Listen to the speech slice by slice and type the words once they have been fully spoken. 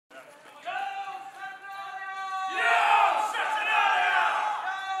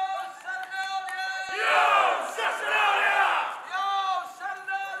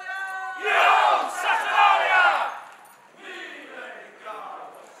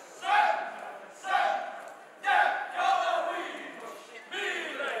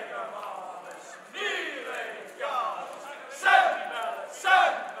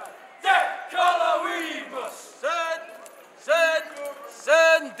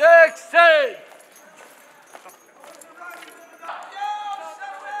retakes.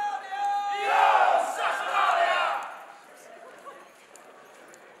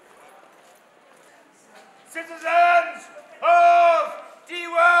 Citizens of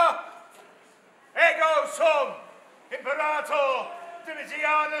Diva, ego sum, Imperator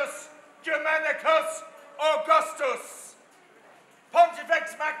Domitianus Germanicus Augustus,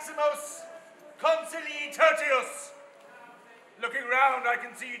 Pontifex Maximus Concilii Tertius. Looking round, I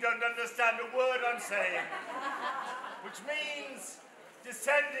can see you don't understand a word I'm saying, which means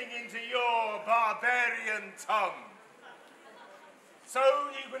descending into your barbarian tongue. So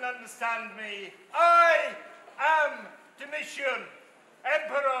you can understand me. I am Domitian,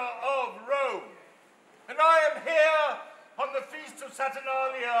 Emperor of Rome, and I am here on the Feast of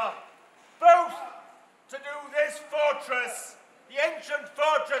Saturnalia, both to do this fortress, the ancient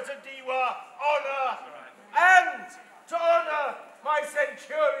fortress of Diva, honor, and to honor my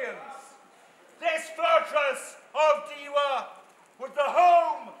centurions. This fortress of Diva was the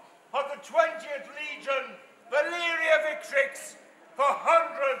home of the 20th Legion, Valeria Victrix, for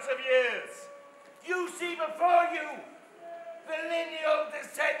hundreds of years. You see before you the lineal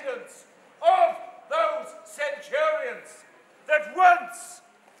descendants of those centurions that once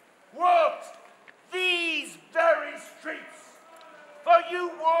walked these very streets. For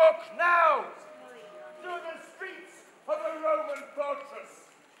you walk now through the streets of a Roman fortress.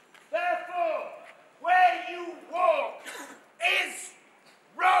 Therefore, where you walk is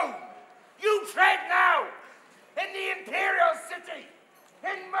Rome. You tread now in the imperial city,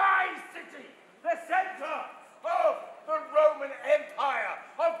 in my city, the center of the Roman Empire,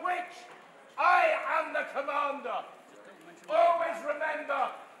 of which I am the commander. Always remember,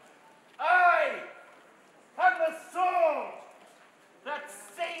 I am the sword that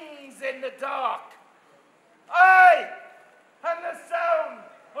sings in the dark. I am the sound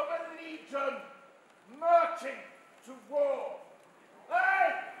of a legion marching to war.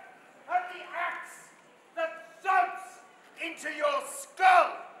 I am the axe that thumps into your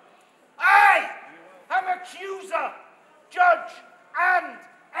skull. I am accuser, judge, and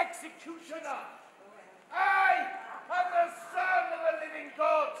executioner. I am the son of the living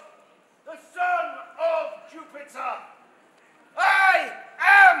God, the son of Jupiter. I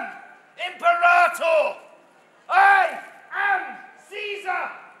am Imperator. I am Caesar.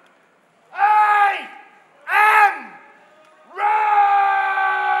 I am Rome!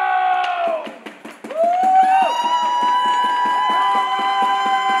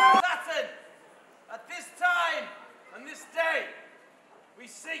 Saturn, at this time and this day, we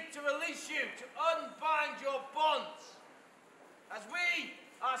seek to release you, to unbind your bonds, as we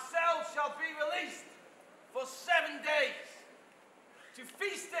ourselves shall be released for 7 days, to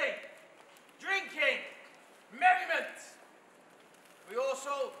feasting, drinking, merriment. We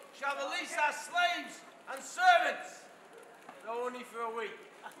also shall release our slaves and servants, though only for a week.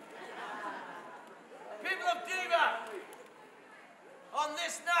 People of Diva, on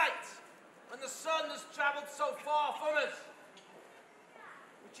this night, when the sun has travelled so far from us,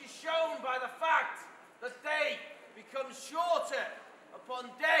 which is shown by the fact that day becomes shorter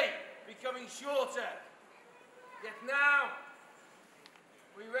upon day becoming shorter, yet now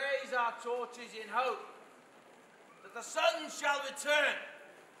we raise our torches in hope that the sun shall return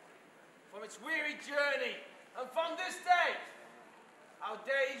from its weary journey, and from this day our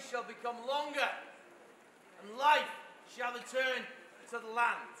days shall become longer and life shall return to the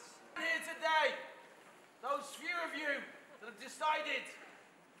lands. Here today, those few of you that have decided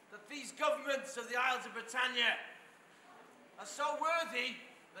that these governments of the Isles of Britannia are so worthy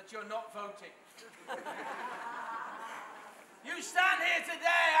that you're not voting. You stand here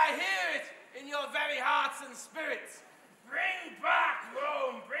today, I hear it in your very hearts and spirits. Bring back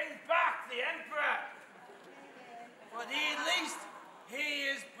Rome, bring back the Emperor. But at least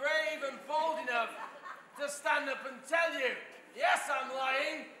he is brave and bold enough to stand up and tell you, yes, I'm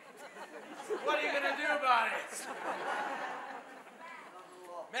lying. What are you going to do about it?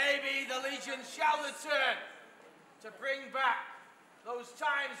 Maybe the legion shall return to bring back those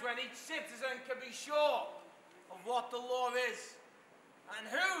times when each citizen can be sure of what the law is and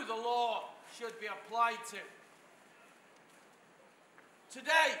who the law should be applied to.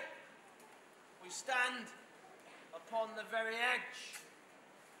 Today, we stand upon the very edge.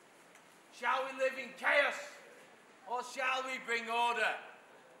 Shall we live in chaos, or shall we bring order?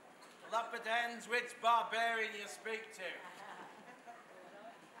 Well, that depends which barbarian you speak to.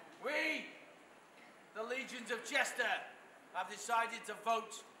 We, the legions of Chester, have decided to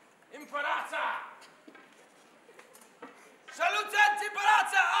vote Imperata. Salutant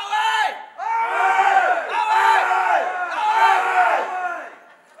Imperata, away! Away! Away! Away!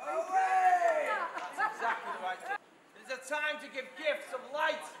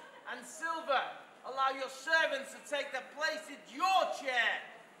 silver, allow your servants to take their place at your chair,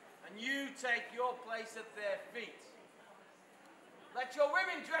 and you take your place at their feet. Let your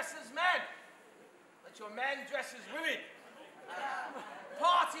women dress as men. Let your men dress as women.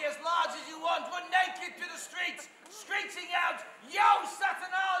 Party as large as you want, run naked through the streets, screeching out, "Yo,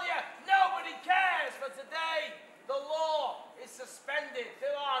 Saturnalia! Nobody cares!" For today, the law is suspended.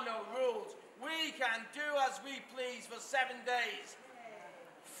 There are no rules. We can do as we please for 7 days.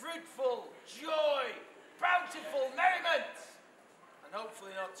 Fruitful, joy, bountiful merriment, and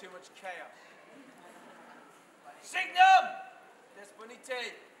hopefully not too much chaos. Signum!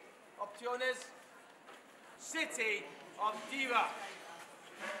 Disponite, optiones, city of Diva.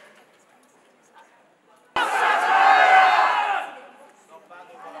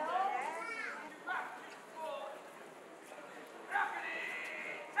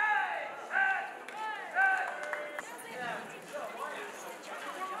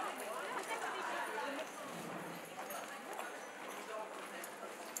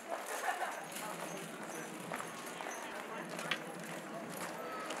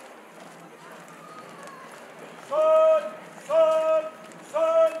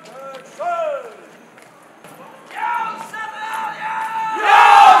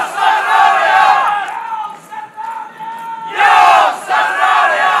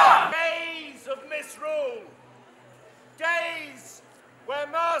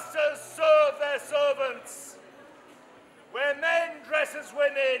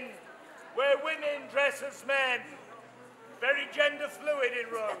 Where women dress as men. Very gender fluid in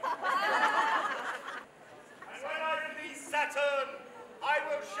Rome. And when I release Saturn, I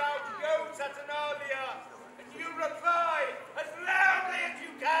will shout, "Yo, Saturnalia!" And you reply as loudly as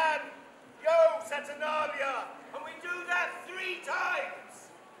you can, "Yo, Saturnalia!" And we do that 3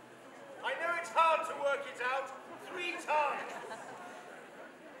 times. I know it's hard to work it out. 3 times.